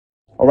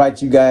All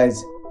right, you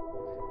guys.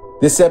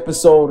 This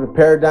episode of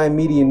Paradigm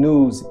Media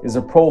News is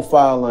a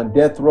profile on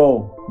death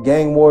row,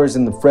 gang wars,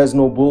 and the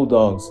Fresno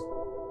Bulldogs.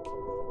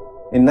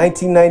 In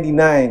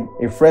 1999,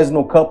 a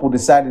Fresno couple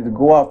decided to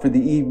go out for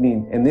the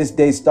evening, and this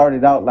day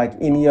started out like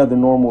any other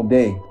normal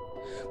day.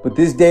 But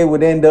this day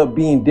would end up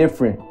being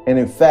different, and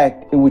in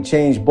fact, it would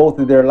change both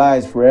of their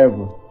lives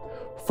forever.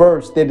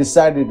 First, they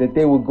decided that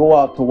they would go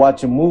out to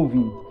watch a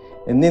movie,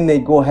 and then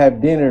they'd go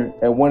have dinner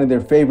at one of their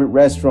favorite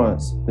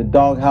restaurants, the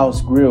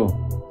Doghouse Grill.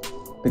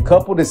 The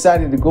couple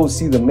decided to go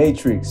see The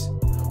Matrix,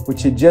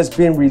 which had just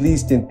been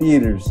released in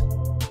theaters.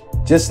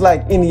 Just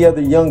like any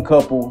other young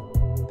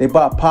couple, they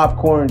bought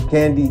popcorn,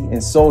 candy,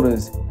 and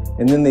sodas,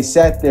 and then they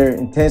sat there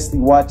intensely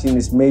watching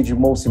this major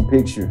motion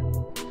picture.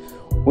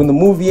 When the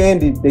movie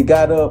ended, they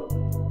got up,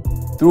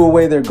 threw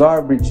away their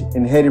garbage,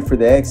 and headed for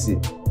the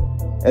exit.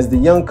 As the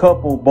young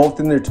couple, both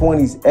in their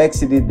 20s,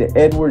 exited the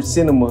Edward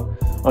Cinema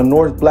on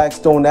North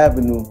Blackstone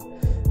Avenue,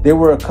 they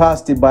were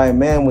accosted by a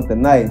man with a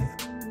knife.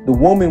 The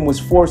woman was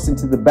forced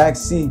into the back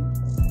seat,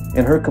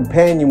 and her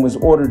companion was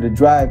ordered to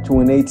drive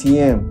to an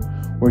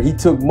ATM, where he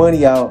took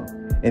money out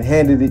and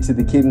handed it to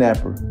the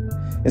kidnapper.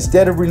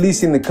 Instead of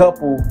releasing the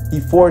couple, he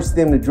forced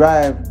them to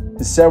drive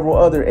to several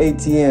other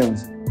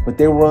ATMs, but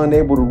they were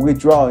unable to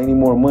withdraw any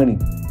more money.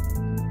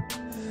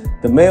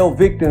 The male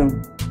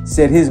victim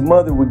said his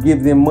mother would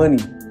give them money,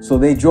 so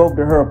they drove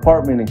to her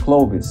apartment in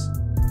Clovis.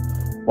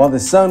 While the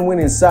son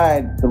went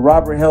inside, the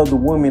robber held the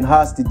woman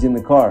hostage in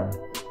the car.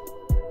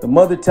 The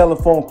mother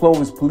telephoned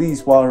Clovis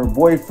police while her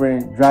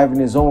boyfriend, driving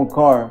his own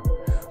car,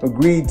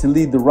 agreed to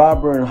lead the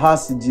robber and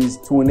hostages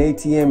to an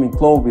ATM in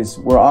Clovis,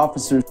 where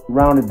officers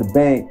surrounded the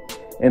bank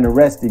and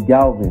arrested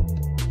Galvin.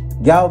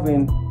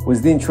 Galvin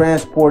was then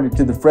transported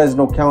to the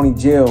Fresno County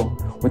Jail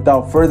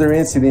without further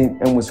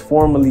incident and was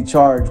formally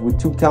charged with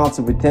 2 counts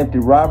of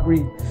attempted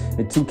robbery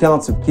and 2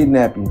 counts of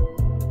kidnapping.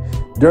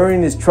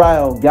 During his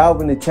trial,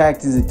 Galvin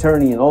attacked his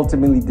attorney and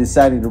ultimately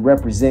decided to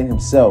represent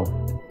himself.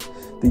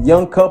 The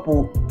young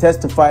couple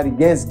testified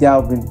against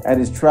Galvin at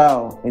his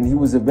trial, and he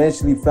was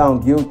eventually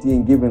found guilty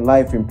and given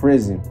life in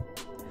prison.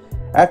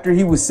 After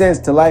he was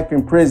sentenced to life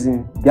in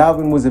prison,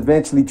 Galvin was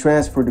eventually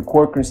transferred to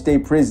Corcoran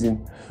State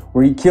Prison,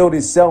 where he killed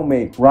his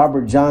cellmate,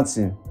 Robert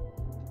Johnson.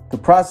 The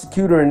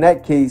prosecutor in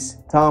that case,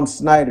 Tom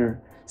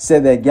Snyder,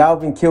 said that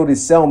Galvin killed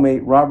his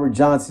cellmate, Robert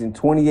Johnson,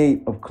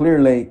 28, of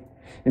Clear Lake,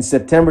 in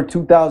September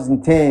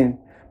 2010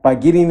 by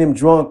getting him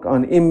drunk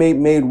on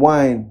inmate-made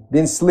wine,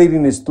 then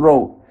slitting his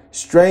throat,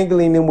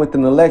 strangling him with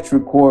an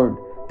electric cord,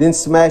 then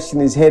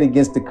smashing his head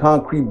against the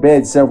concrete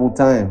bed several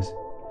times.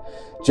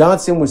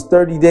 Johnson was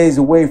 30 days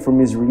away from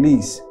his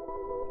release.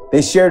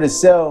 They shared a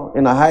cell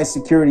in a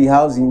high-security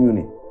housing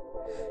unit.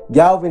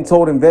 Galvin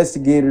told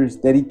investigators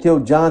that he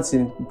killed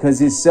Johnson because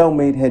his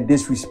cellmate had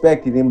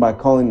disrespected him by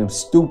calling him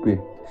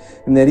stupid,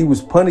 and that he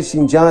was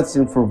punishing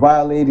Johnson for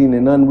violating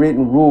an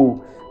unwritten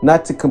rule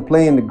not to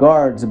complain to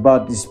guards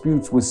about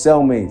disputes with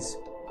cellmates.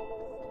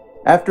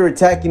 After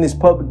attacking his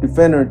public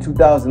defender in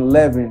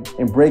 2011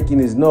 and breaking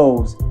his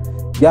nose,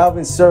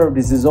 Galvin served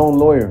as his own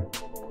lawyer.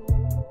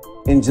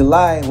 In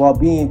July, while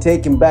being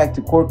taken back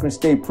to Corcoran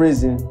State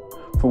Prison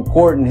from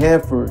court in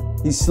Hanford,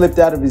 he slipped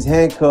out of his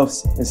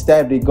handcuffs and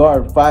stabbed a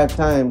guard 5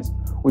 times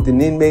with an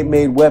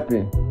inmate-made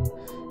weapon.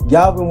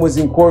 Galvin was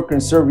in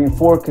Corcoran serving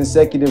 4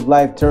 consecutive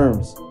life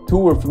terms. 2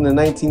 were from the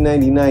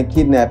 1999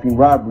 kidnapping,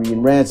 robbery,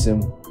 and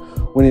ransom,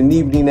 when an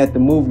evening at the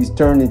movies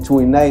turned into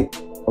a night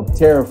of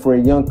terror for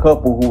a young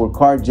couple who were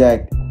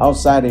carjacked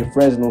outside a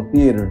Fresno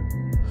theater.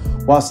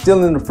 While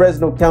still in the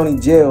Fresno County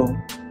Jail,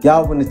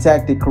 Galvin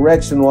attacked a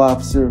correctional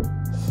officer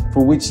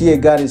for which he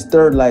had got his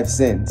 3rd life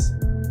sentence.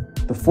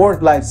 The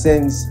 4th life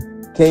sentence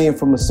came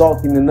from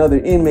assaulting another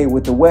inmate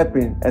with a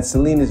weapon at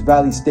Salinas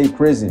Valley State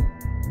Prison.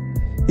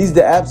 He's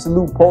the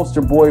absolute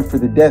poster boy for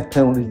the death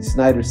penalty,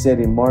 Snyder said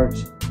in March.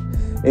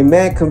 A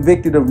man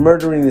convicted of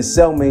murdering his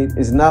cellmate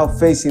is now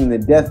facing the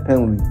death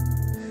penalty.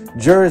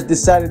 Jurors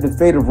decided the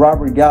fate of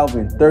Robert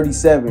Galvin,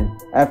 37,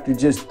 after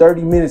just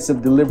 30 minutes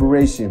of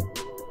deliberation.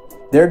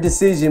 Their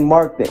decision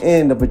marked the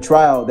end of a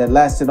trial that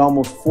lasted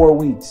almost 4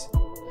 weeks.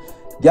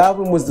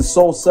 Galvin was the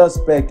sole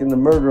suspect in the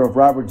murder of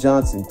Robert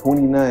Johnson,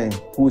 29,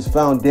 who was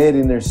found dead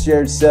in their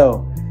shared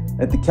cell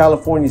at the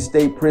California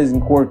State Prison,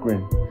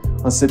 Corcoran,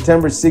 on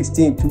September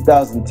 16,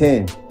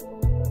 2010.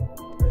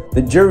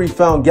 The jury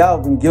found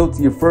Galvin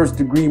guilty of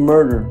first-degree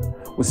murder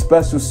with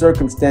special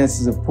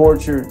circumstances of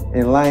torture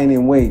and lying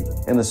in wait,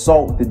 and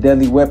assault with a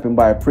deadly weapon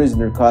by a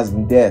prisoner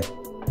causing death.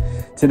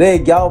 Today,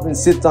 Galvin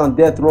sits on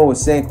death row at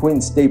San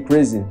Quentin State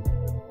Prison.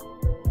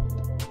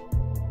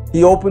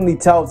 He openly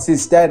touts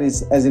his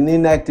status as an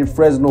inactive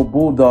Fresno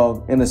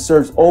Bulldog and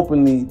asserts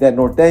openly that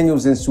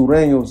Norteños and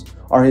Sureños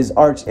are his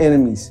arch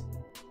enemies.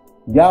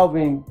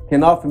 Galvin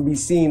can often be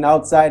seen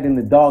outside in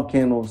the dog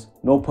kennels,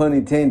 no pun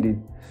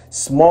intended,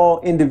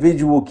 small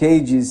individual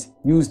cages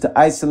used to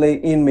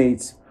isolate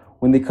inmates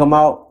when they come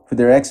out for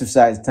their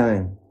exercise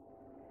time.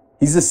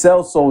 He's a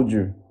cell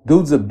soldier.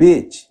 Dude's a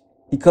bitch.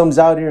 He comes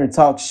out here and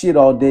talks shit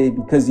all day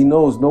because he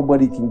knows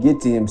nobody can get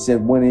to him,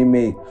 said one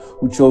inmate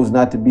who chose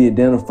not to be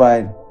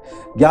identified.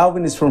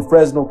 Galvin is from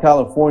Fresno,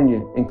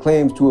 California, and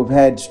claims to have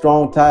had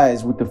strong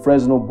ties with the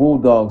Fresno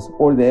Bulldogs,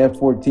 or the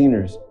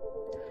F-14ers.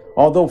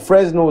 Although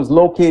Fresno is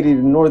located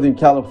in Northern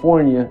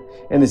California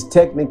and is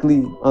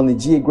technically on the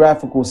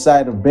geographical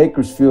side of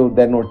Bakersfield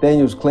that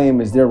Norteños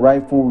claim as their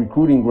rightful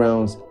recruiting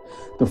grounds,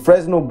 the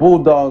Fresno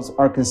Bulldogs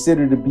are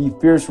considered to be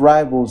fierce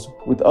rivals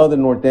with other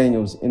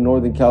Norteños in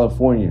Northern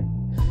California.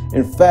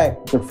 In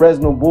fact, the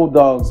Fresno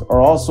Bulldogs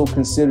are also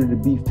considered to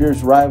be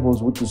fierce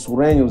rivals with the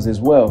Sureños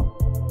as well.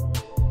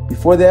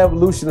 Before the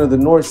evolution of the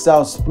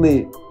North-South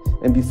split,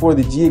 and before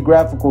the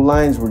geographical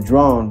lines were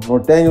drawn,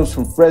 Norteños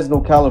from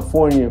Fresno,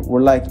 California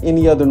were like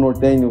any other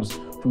Norteños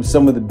from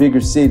some of the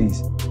bigger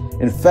cities.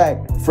 In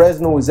fact,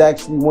 Fresno was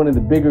actually one of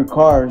the bigger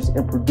cars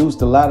and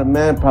produced a lot of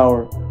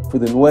manpower for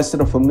the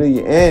Nuestra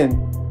Familia and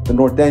the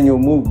Norteño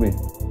movement.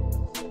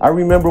 I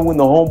remember when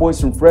the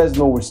homeboys from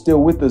Fresno were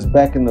still with us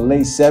back in the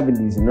late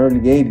 70s and early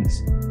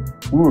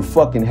 80s. We were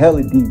fucking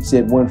hella deep,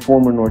 said one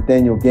former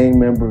Norteño gang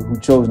member who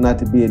chose not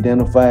to be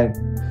identified.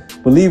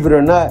 Believe it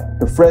or not,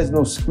 the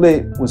Fresno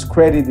split was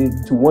credited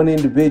to one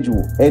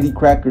individual, Eddie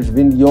Crackers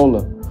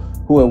Vindiola,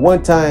 who at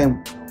one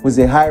time was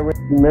a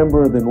high-ranking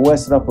member of the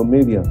Nuestra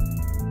Familia.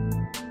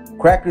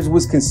 Crackers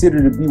was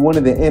considered to be one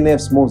of the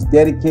NF's most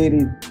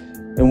dedicated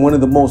and one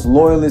of the most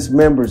loyalist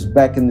members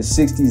back in the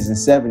 60s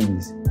and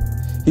 70s.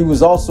 He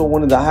was also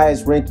one of the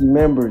highest-ranking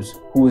members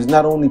who was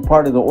not only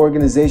part of the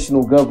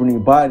organizational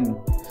governing body,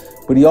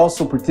 but he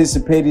also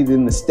participated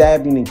in the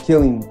stabbing and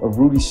killing of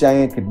Rudy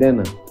Cheyenne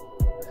Cadena.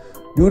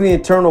 Due to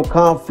internal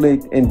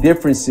conflict and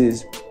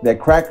differences that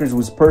Crackers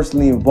was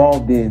personally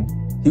involved in,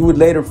 he would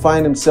later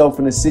find himself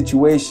in a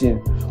situation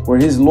where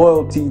his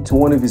loyalty to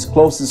one of his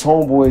closest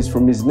homeboys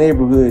from his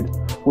neighborhood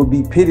would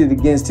be pitted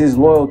against his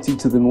loyalty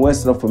to the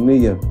Nuestra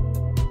Familia.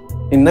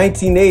 In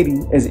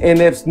 1980, as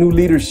NF's new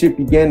leadership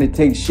began to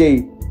take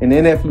shape, an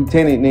NF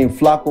lieutenant named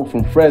Flaco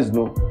from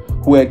Fresno,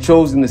 who had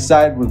chosen to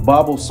side with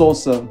Babo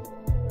Sosa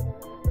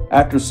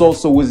after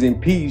Sosa was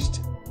impeached,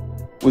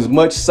 was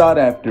much sought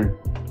after.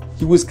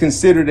 He was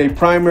considered a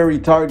primary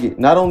target,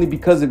 not only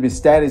because of his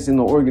status in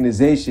the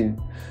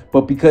organization,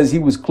 but because he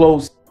was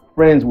close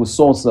friends with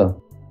Sosa.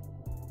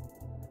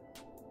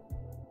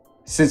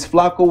 Since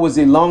Flaco was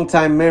a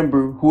longtime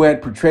member who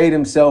had portrayed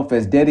himself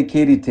as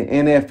dedicated to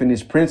NF and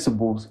his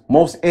principles,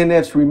 most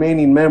NF's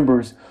remaining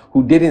members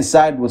who didn't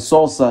side with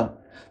Sosa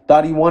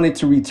thought he wanted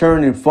to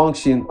return and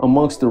function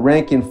amongst the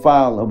rank and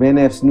file of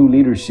NF's new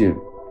leadership.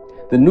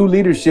 The new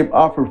leadership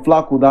offered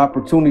Flaco the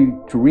opportunity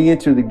to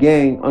re-enter the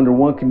gang under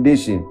one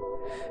condition: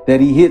 that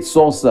he hit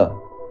Sosa.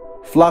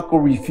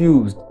 Flaco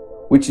refused,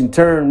 which in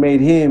turn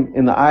made him,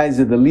 in the eyes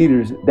of the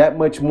leaders, that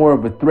much more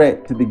of a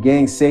threat to the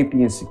gang's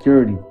safety and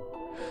security.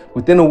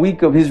 Within a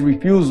week of his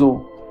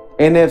refusal,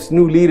 NF's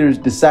new leaders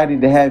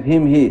decided to have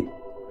him hit,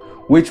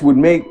 which would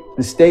make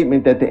the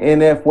statement that the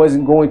NF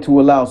wasn't going to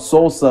allow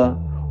Sosa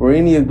or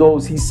any of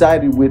those he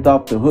sided with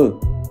off the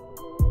hook.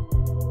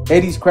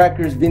 Eddie's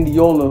Crackers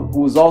Vindiola, who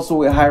was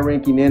also a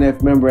high-ranking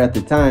NF member at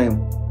the time,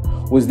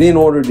 was then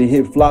ordered to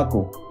hit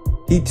Flaco.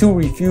 He too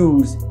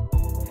refused,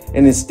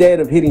 and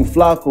instead of hitting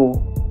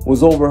Flaco,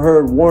 was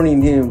overheard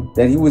warning him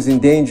that he was in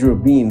danger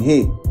of being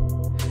hit.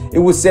 It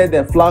was said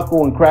that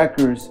Flaco and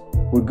Crackers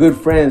were good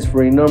friends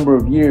for a number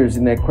of years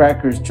and that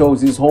Crackers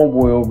chose his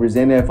homeboy over his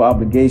NF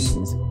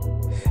obligations.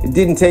 It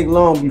didn't take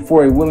long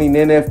before a willing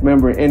NF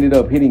member ended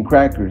up hitting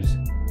Crackers.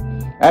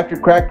 After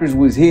Crackers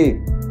was hit,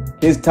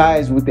 his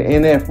ties with the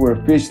NF were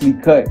officially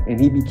cut and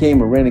he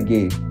became a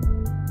renegade.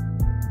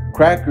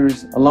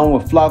 Crackers, along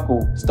with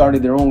Flaco,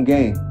 started their own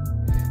gang.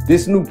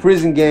 This new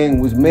prison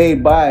gang was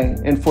made by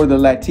and for the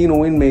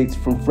Latino inmates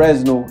from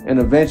Fresno and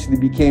eventually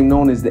became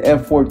known as the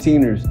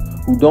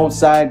F-14ers, who don't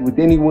side with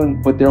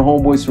anyone but their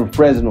homeboys from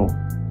Fresno.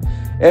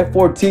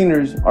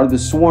 F-14ers are the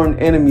sworn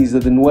enemies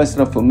of the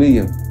Nuestra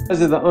Familia.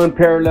 Because of the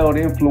unparalleled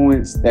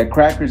influence that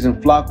Crackers and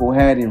Flaco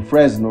had in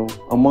Fresno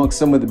amongst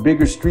some of the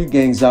bigger street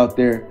gangs out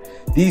there,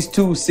 these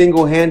two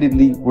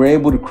single-handedly were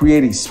able to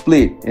create a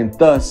split and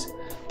thus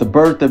the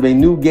birth of a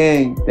new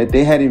gang that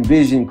they had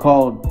envisioned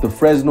called the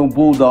Fresno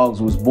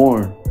Bulldogs was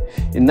born.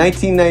 In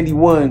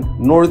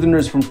 1991,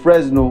 Northerners from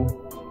Fresno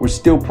were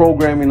still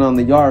programming on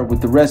the yard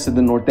with the rest of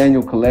the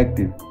Norteño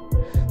collective.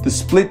 The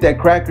split that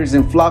Crackers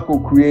and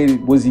Flaco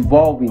created was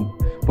evolving,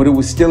 but it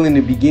was still in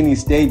the beginning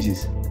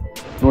stages.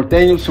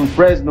 Norteños from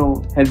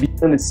Fresno had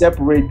begun to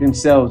separate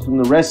themselves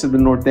from the rest of the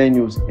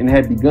Norteños and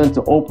had begun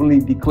to openly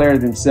declare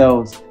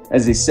themselves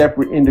as a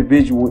separate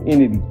individual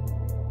entity.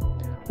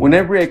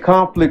 Whenever a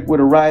conflict would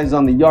arise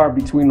on the yard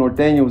between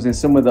Norteños and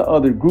some of the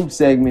other group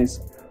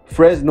segments,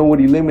 Fresno would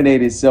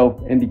eliminate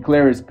itself and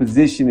declare its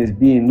position as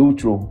being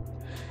neutral.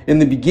 In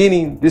the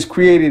beginning, this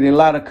created a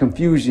lot of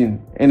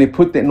confusion and it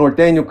put the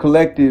Norteño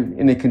collective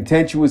in a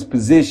contentious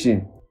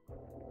position.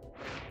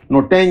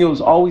 Norteños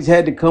always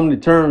had to come to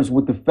terms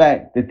with the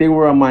fact that they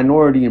were a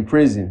minority in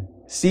prison.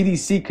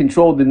 CDC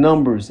controlled the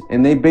numbers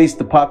and they based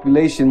the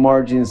population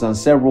margins on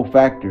several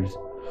factors.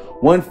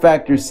 One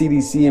factor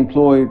CDC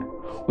employed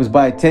was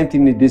by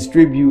attempting to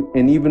distribute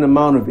an even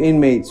amount of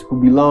inmates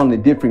who belonged to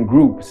different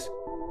groups.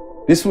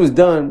 This was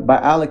done by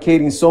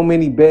allocating so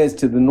many beds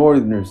to the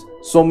Northerners,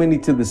 so many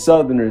to the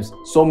Southerners,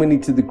 so many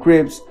to the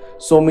Crips,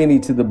 so many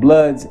to the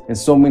Bloods, and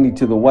so many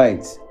to the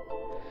Whites.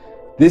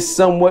 This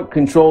somewhat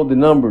controlled the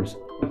numbers,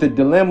 but the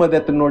dilemma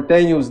that the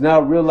Norteños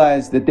now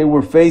realized that they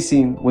were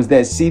facing was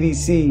that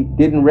CDC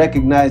didn't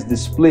recognize the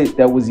split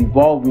that was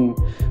evolving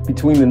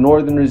between the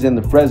Northerners and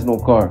the Fresno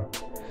car.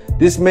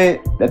 This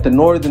meant that the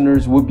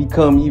Northerners would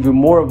become even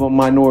more of a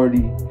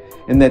minority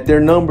and that their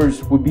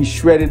numbers would be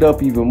shredded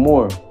up even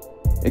more.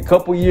 A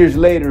couple years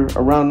later,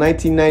 around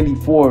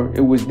 1994,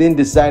 it was then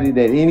decided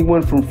that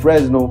anyone from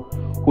Fresno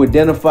who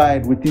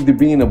identified with either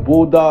being a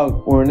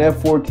Bulldog or an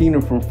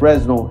F-14er from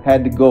Fresno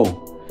had to go.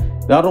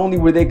 Not only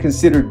were they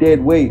considered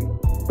dead weight,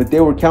 but they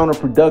were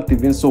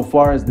counterproductive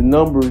insofar as the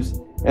numbers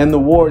and the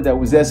war that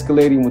was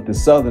escalating with the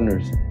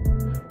Southerners.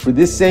 For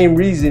this same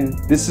reason,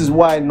 this is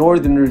why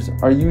Northerners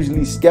are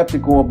usually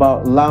skeptical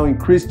about allowing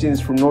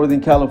Christians from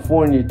Northern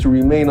California to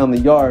remain on the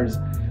yards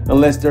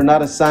unless they're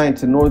not assigned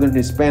to Northern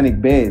Hispanic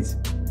beds.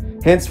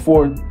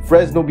 Henceforth,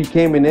 Fresno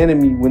became an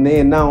enemy when they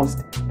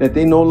announced that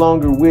they no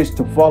longer wished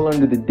to fall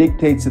under the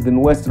dictates of the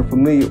Nuestra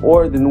Familia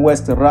or the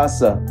Nuestra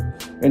Raza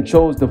and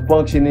chose to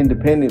function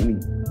independently.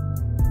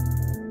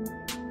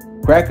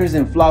 Crackers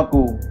and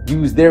Flaco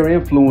used their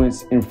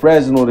influence in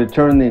Fresno to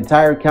turn the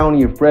entire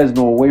county of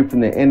Fresno away from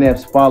the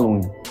NF's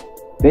following.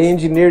 They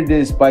engineered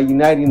this by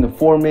uniting the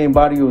four main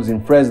barrios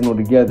in Fresno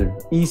together.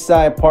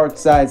 Eastside,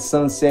 Parkside,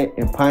 Sunset,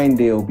 and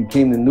Pinedale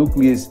became the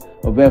nucleus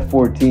of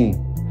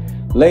F-14.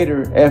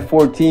 Later,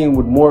 F-14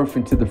 would morph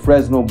into the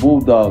Fresno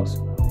Bulldogs,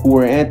 who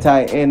were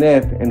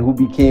anti-NF and who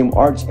became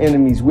arch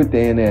enemies with the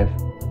NF.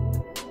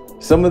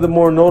 Some of the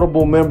more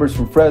notable members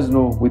from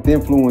Fresno with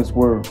influence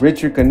were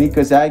Richard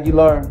Canicas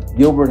Aguilar,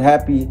 Gilbert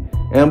Happy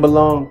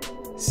Ambalong,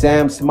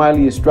 Sam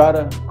Smiley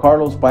Estrada,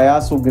 Carlos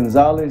Payaso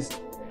Gonzalez,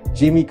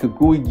 Jimmy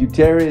Cucuy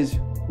Gutierrez,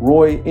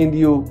 Roy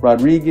Indio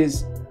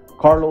Rodriguez,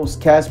 Carlos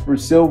Casper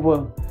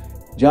Silva,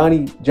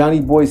 Johnny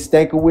Boy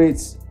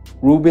Stankiewicz,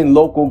 Ruben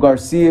Loco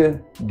Garcia,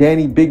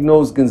 Danny Big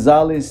Nose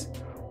Gonzalez,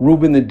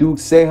 Ruben the Duke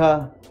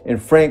Ceja,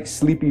 and Frank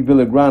Sleepy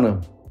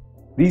Villagrana.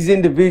 These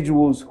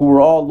individuals, who were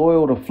all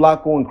loyal to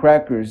Flaco and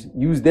Crackers,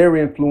 used their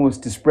influence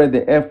to spread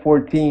the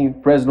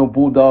F-14 Fresno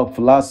Bulldog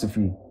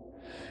philosophy.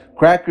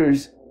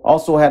 Crackers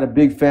also had a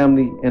big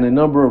family and a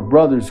number of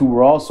brothers who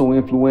were also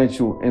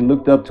influential and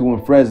looked up to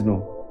in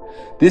Fresno.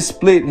 This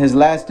split has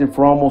lasted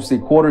for almost a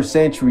quarter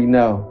century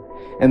now,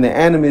 and the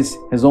animus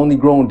has only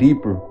grown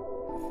deeper.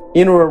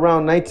 In or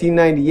around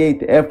 1998,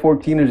 the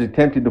F-14ers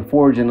attempted to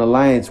forge an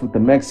alliance with the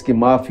Mexican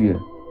Mafia.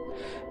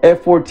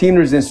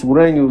 F-14ers and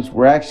Sureños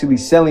were actually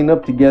selling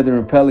up together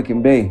in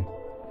Pelican Bay.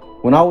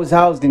 When I was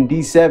housed in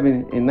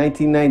D7 in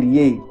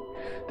 1998,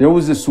 there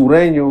was a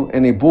Sureño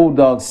and a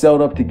Bulldog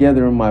sold up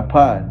together in my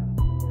pod.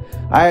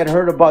 I had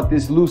heard about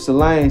this loose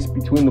alliance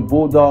between the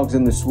Bulldogs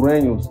and the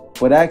Sureños,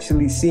 but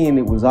actually seeing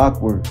it was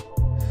awkward.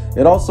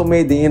 It also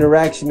made the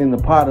interaction in the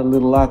pod a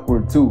little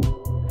awkward too,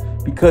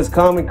 because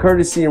common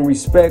courtesy and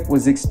respect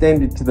was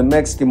extended to the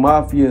Mexican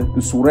Mafia,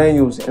 the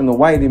Sureños, and the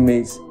white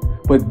inmates,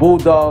 but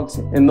Bulldogs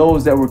and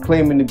those that were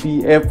claiming to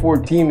be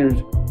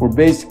F-14ers were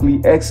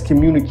basically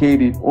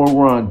excommunicated or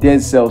were on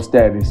dead cell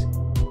status.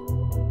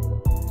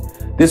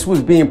 This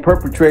was being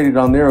perpetrated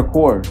on their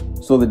accord,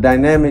 so the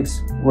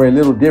dynamics were a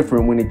little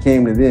different when it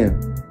came to them.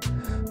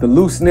 The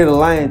loose-knit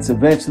alliance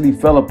eventually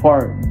fell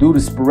apart due to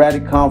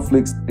sporadic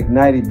conflicts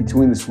ignited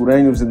between the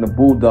Sureños and the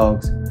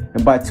Bulldogs,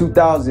 and by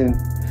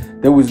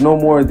 2000, there was no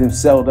more of them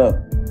sold up.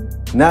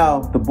 Now,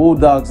 the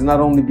Bulldogs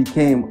not only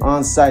became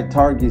on-site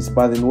targets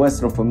by the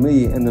Nuestra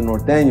Familia and the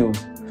Norteños,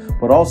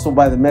 but also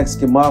by the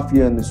Mexican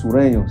Mafia and the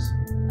Sureños.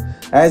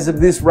 As of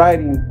this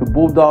writing, the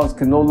Bulldogs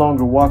can no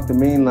longer walk the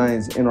main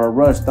lines and are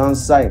rushed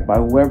on-site by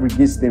whoever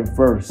gets them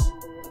first.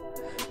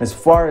 As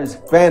far as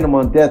Phantom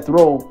on death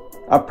row,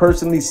 I've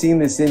personally seen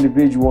this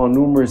individual on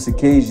numerous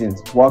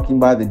occasions walking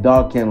by the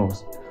dog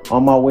kennels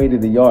on my way to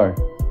the yard.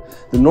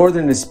 The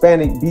Northern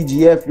Hispanic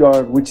BGF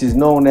yard, which is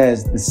known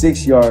as the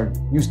 6 yard,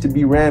 used to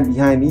be ran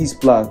behind East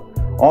Block,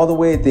 all the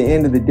way at the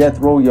end of the death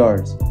row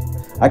yards.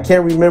 I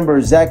can't remember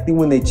exactly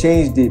when they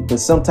changed it, but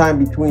sometime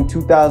between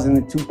 2000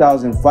 and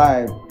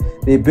 2005,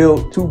 they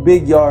built 2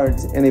 big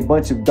yards and a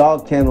bunch of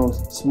dog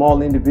kennels,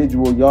 small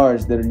individual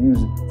yards that are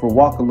used for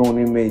walk-alone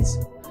inmates,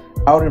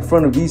 out in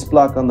front of East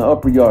Block on the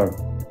upper yard.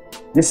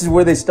 This is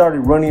where they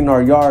started running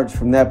our yards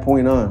from that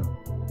point on.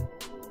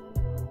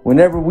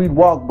 Whenever we'd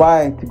walk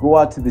by to go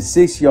out to the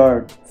 6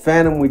 yard,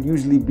 Phantom would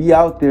usually be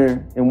out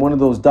there in one of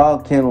those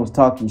dog kennels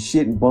talking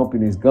shit and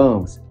bumping his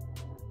gums.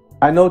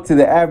 I know to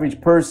the average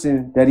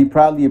person that he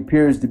probably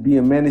appears to be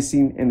a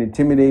menacing and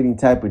intimidating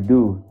type of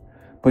dude,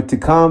 but to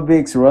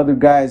convicts or other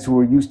guys who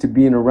are used to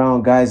being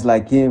around guys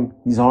like him,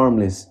 he's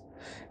harmless.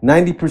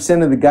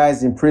 90% of the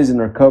guys in prison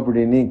are covered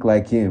in ink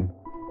like him.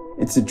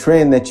 It's a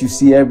trend that you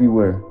see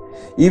everywhere.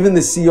 Even the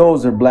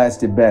COs are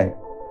blasted back.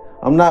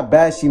 I'm not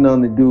bashing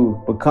on the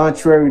dude, but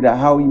contrary to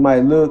how he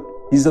might look,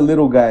 he's a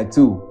little guy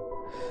too.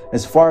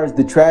 As far as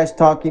the trash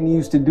talking he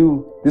used to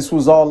do, this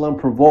was all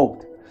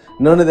unprovoked.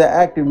 None of the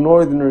active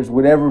Northerners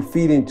would ever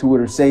feed into it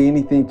or say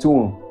anything to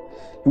him.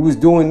 He was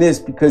doing this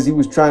because he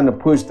was trying to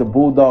push the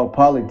bulldog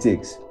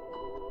politics.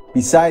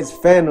 Besides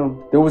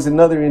Phantom, there was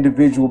another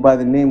individual by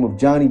the name of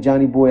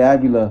Johnny Boy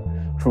Avila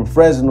from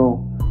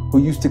Fresno who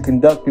used to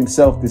conduct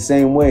himself the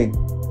same way.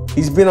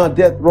 He's been on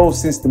death row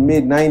since the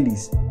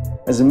mid-90s.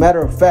 As a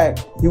matter of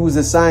fact, he was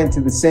assigned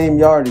to the same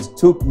yard as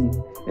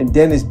Tookie and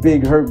Dennis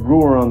Big Hurt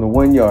Brewer on the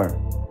 1 yard.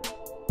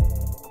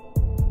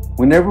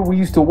 Whenever we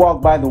used to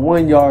walk by the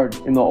 1 yard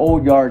in the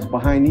old yards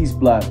behind East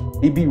Block,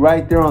 he'd be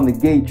right there on the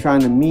gate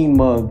trying to mean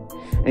mug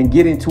and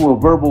get into a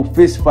verbal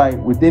fist fight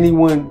with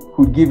anyone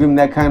who'd give him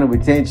that kind of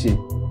attention.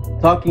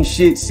 Talking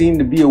shit seemed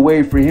to be a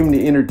way for him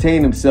to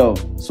entertain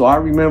himself, so I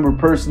remember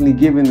personally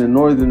giving the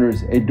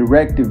Northerners a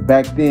directive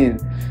back then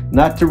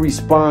not to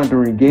respond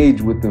or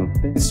engage with them.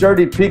 The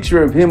inserted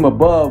picture of him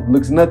above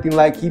looks nothing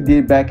like he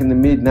did back in the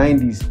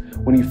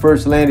mid-90s when he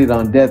first landed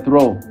on death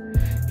row.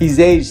 He's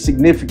aged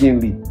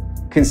significantly.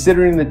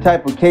 Considering the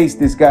type of case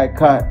this guy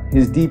caught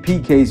his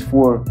DP case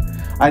for,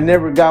 I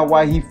never got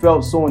why he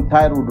felt so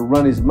entitled to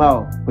run his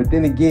mouth. But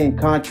then again,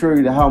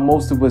 contrary to how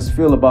most of us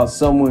feel about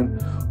someone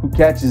who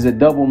catches a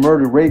double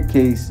murder rape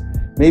case,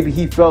 maybe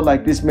he felt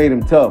like this made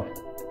him tough.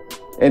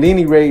 At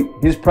any rate,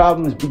 his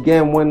problems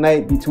began one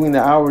night between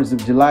the hours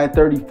of July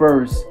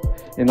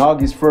 31st and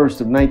August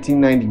 1st of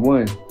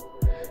 1991.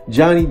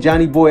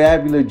 Johnny Boy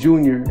Avila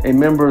Jr., a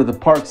member of the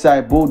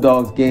Parkside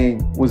Bulldogs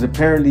gang, was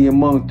apparently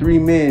among 3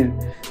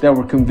 men that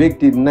were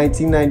convicted in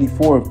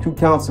 1994 of 2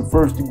 counts of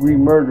first-degree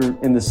murder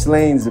in the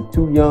slayings of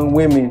 2 young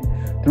women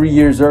 3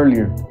 years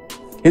earlier.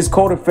 His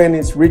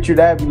co-defendants, Richard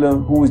Avila,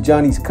 who was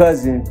Johnny's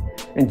cousin,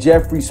 and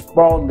Jeffrey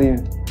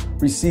Spaulding,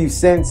 received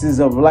sentences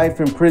of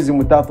life in prison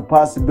without the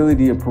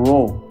possibility of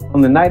parole.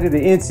 On the night of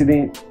the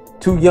incident,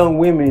 2 young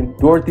women,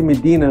 Dorothy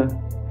Medina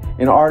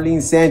and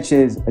Arlene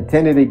Sanchez,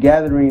 attended a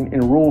gathering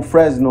in rural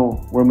Fresno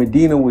where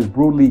Medina was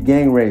brutally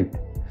gang raped.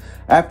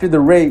 After the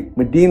rape,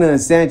 Medina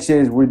and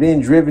Sanchez were then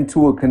driven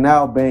to a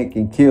canal bank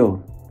and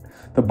killed.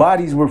 The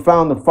bodies were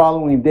found the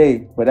following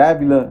day, but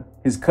Avila,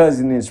 his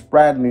cousin, and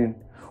Spradlin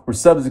were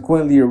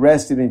subsequently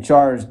arrested and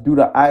charged due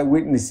to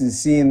eyewitnesses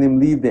seeing them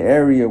leave the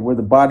area where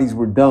the bodies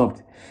were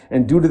dumped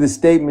and due to the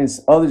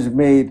statements others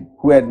made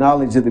who had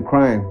knowledge of the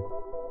crime.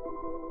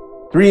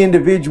 3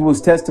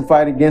 individuals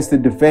testified against the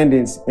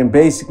defendants and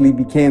basically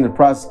became the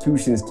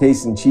prosecution's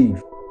case in chief.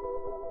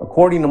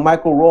 According to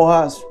Michael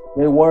Rojas,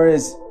 Ray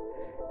Juarez,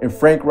 and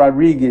Frank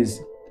Rodriguez,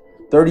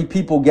 30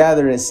 people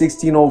gathered at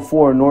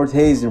 1604 North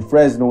Hayes in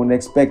Fresno in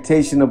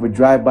expectation of a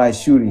drive-by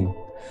shooting.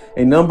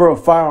 A number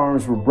of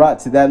firearms were brought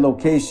to that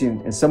location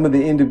and some of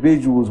the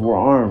individuals were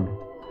armed.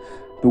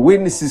 The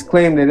witnesses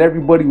claimed that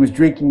everybody was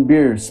drinking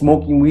beer,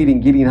 smoking weed,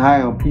 and getting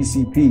high on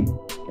PCP.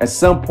 At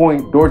some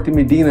point, Dorothy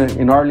Medina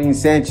and Arlene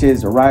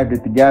Sanchez arrived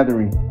at the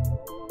gathering.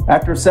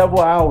 After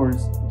several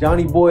hours,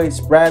 Johnny Boy,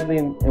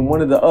 Spradlin, and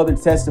one of the other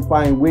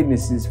testifying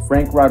witnesses,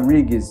 Frank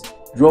Rodriguez,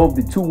 drove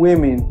the 2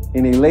 women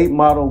in a late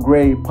model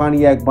gray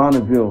Pontiac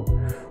Bonneville,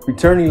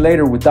 returning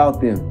later without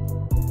them.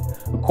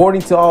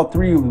 According to all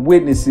 3 of the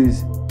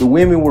witnesses, the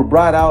women were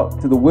brought out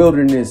to the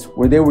wilderness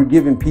where they were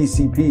given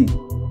PCP.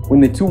 When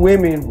the 2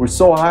 women were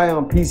so high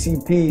on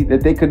PCP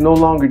that they could no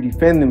longer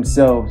defend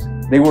themselves,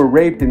 they were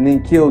raped and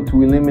then killed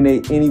to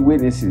eliminate any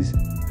witnesses.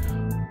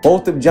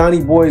 Both of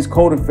Johnny Boy's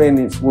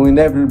co-defendants will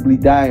inevitably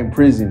die in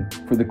prison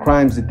for the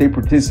crimes that they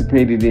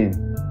participated in.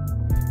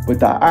 But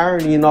the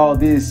irony in all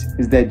this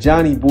is that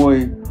Johnny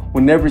Boy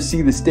will never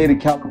see the state of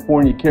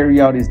California carry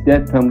out his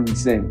death penalty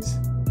sentence.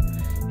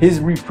 His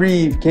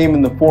reprieve came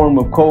in the form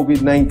of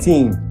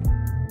COVID-19.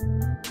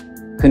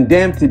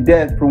 Condemned to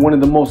death for one of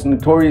the most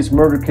notorious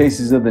murder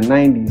cases of the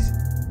 90s,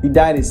 he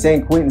died at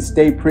San Quentin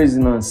State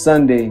Prison on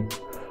Sunday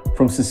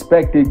from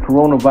suspected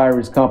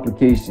coronavirus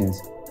complications.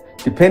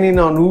 Depending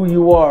on who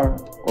you are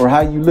or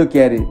how you look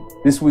at it,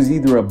 this was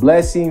either a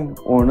blessing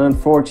or an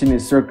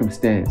unfortunate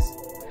circumstance.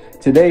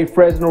 Today,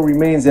 Fresno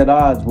remains at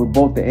odds with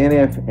both the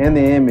NF and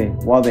the MA,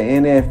 while the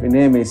NF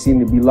and MA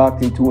seem to be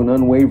locked into an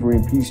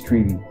unwavering peace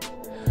treaty.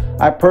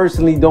 I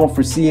personally don't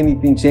foresee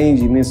anything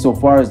changing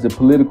insofar as the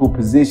political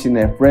position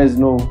that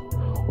Fresno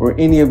or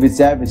any of its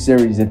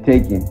adversaries have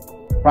taken.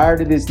 Prior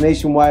to this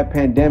nationwide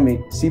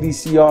pandemic,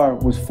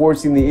 CDCR was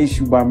forcing the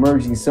issue by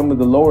merging some of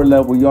the lower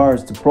level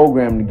yards to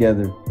program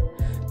together.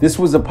 This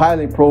was a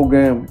pilot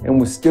program and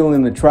was still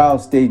in the trial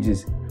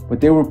stages, but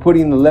they were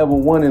putting the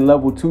level 1 and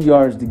level 2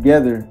 yards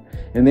together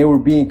and they were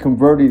being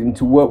converted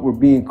into what were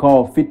being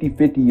called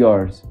 50-50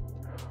 yards.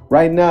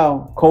 Right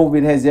now,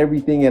 COVID has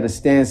everything at a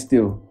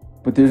standstill,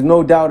 but there's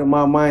no doubt in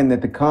my mind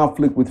that the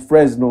conflict with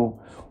Fresno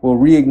will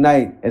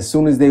reignite as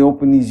soon as they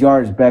open these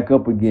yards back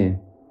up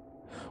again.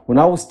 When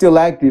I was still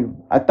active,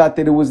 I thought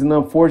that it was an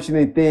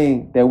unfortunate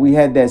thing that we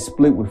had that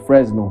split with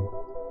Fresno.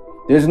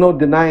 There's no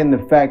denying the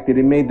fact that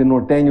it made the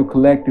Norteño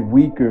collective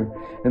weaker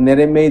and that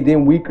it made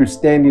them weaker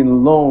standing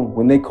alone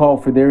when they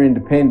called for their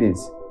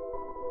independence.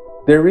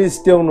 There is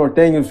still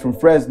Norteños from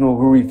Fresno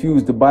who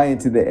refuse to buy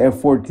into the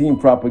F-14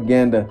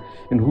 propaganda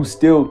and who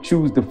still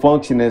choose to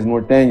function as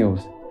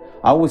Norteños.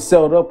 I was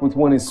celled up with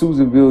one in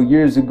Susanville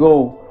years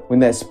ago when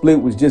that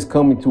split was just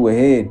coming to a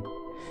head.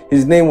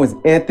 His name was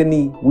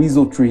Anthony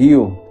Weasel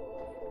Trujillo.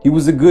 He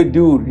was a good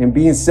dude, and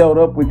being celled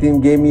up with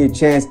him gave me a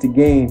chance to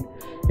gain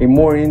a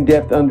more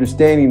in-depth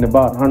understanding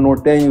about how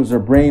Norteños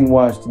are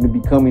brainwashed into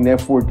becoming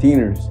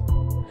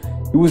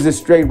F-14ers. He was a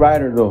straight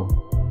rider though.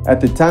 At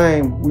the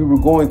time, we were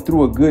going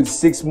through a good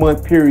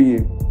 6-month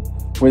period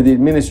where the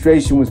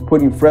administration was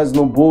putting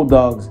Fresno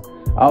Bulldogs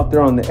out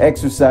there on the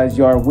exercise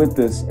yard with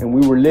us, and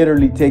we were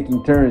literally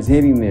taking turns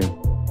hitting them.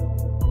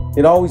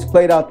 It always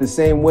played out the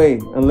same way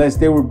unless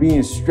they were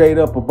being straight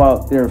up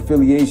about their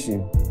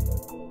affiliation.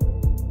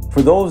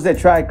 For those that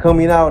tried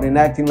coming out and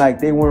acting like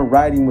they weren't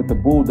riding with the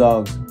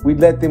Bulldogs, we'd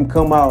let them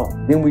come out,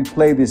 then we'd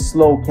play this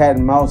slow cat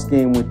and mouse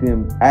game with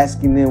them,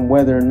 asking them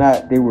whether or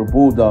not they were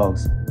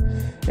Bulldogs.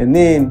 And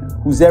then,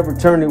 whoever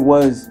turn it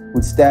was,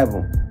 would stab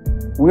them.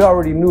 We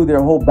already knew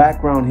their whole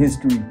background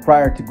history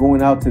prior to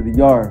going out to the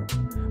yard,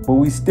 but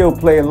we still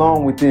play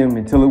along with them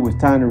until it was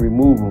time to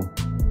remove them.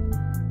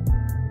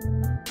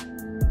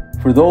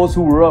 For those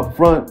who were up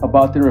front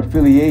about their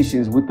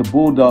affiliations with the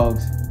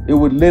Bulldogs, it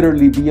would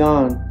literally be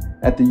on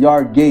at the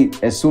yard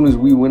gate as soon as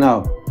we went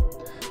out.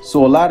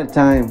 So a lot of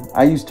time,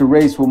 I used to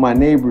race with my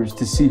neighbors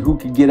to see who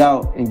could get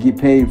out and get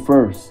paid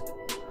first.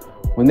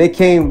 When they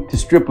came to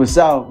strip us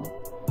out,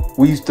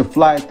 we used to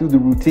fly through the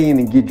routine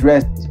and get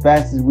dressed as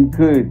fast as we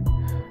could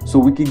so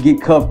we could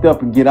get cuffed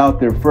up and get out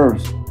there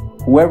first.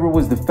 Whoever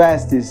was the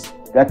fastest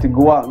got to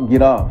go out and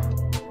get off.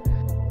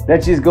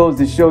 That just goes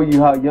to show you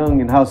how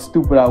young and how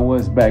stupid I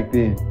was back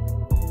then.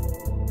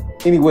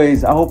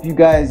 Anyways, I hope you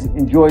guys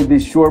enjoyed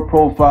this short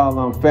profile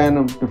on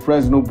Phantom, the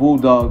Fresno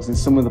Bulldogs, and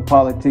some of the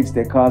politics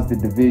that caused the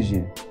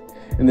division.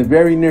 In the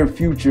very near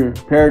future,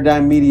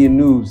 Paradigm Media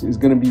News is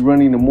going to be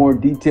running a more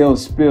detailed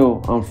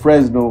spill on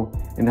Fresno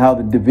and how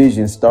the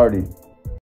division started.